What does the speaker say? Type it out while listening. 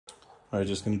I'm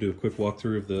just going to do a quick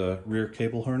walkthrough of the rear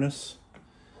cable harness.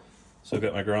 So I've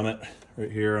got my grommet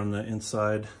right here on the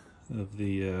inside of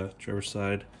the driver's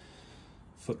side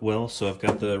footwell. So I've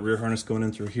got the rear harness going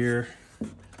in through here,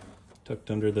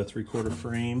 tucked under the 3/4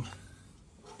 frame,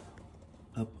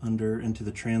 up under into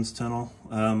the trans tunnel.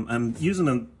 I'm using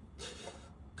a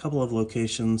couple of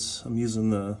locations. I'm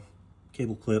using the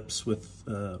cable clips with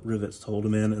rivets to hold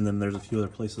them in, and then there's a few other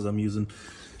places I'm using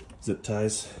zip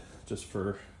ties just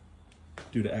for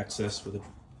due to access with a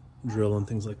drill and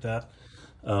things like that.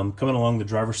 Coming along the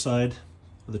driver's side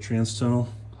of the trans tunnel,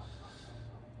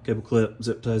 cable clip,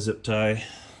 zip tie,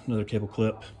 another cable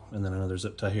clip, and then another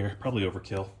zip tie here. Probably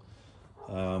overkill,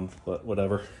 but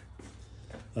whatever.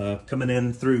 Coming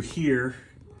in through here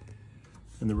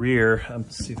in the rear,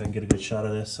 let's see if I can get a good shot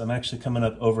of this. I'm actually coming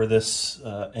up over this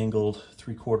angled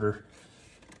 3/4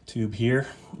 tube here.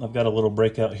 I've got a little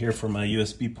breakout here for my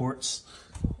USB ports.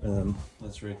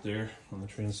 That's right there on the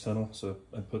trans tunnel. So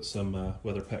I put some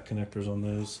weather pack connectors on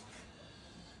those.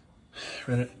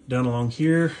 Run it down along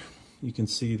here. You can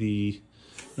see the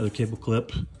other cable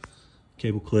clip,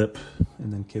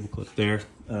 and then cable clip there.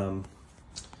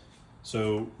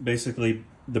 So basically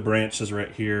the branch is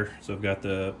right here. So I've got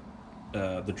the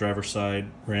driver's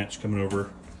side branch coming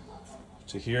over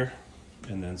to here,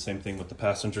 and then same thing with the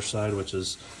passenger side, which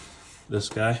is this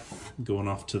guy going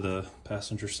off to the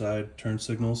passenger side turn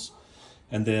signals.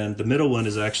 And then the middle one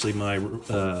is actually my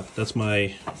that's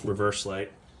my reverse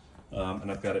light,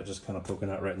 and I've got it just kind of poking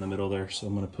out right in the middle there, so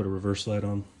I'm going to put a reverse light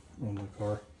on my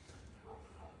car.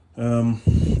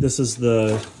 This is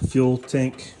the fuel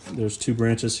tank. There's two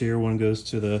branches here. One goes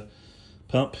to the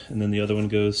pump, and then the other one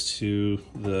goes to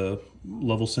the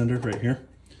level sender right here.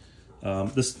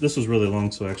 This was really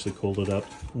long, so I actually coiled it up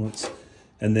once.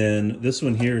 And then this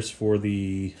one here is for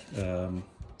the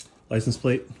license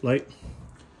plate light,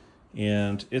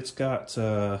 and it's got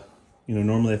you know,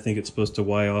 normally I think it's supposed to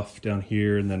Y off down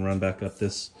here and then run back up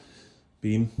this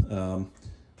beam.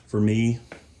 For me,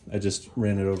 I just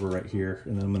ran it over right here,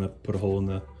 and then I'm going to put a hole in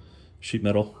the sheet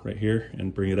metal right here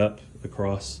and bring it up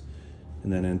across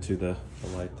and then into the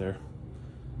light there.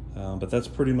 But that's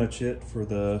pretty much it for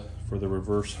the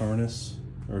reverse harness,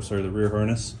 or sorry, the rear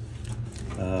harness.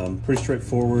 Pretty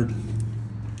straightforward,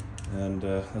 and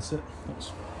that's it.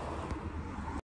 Thanks.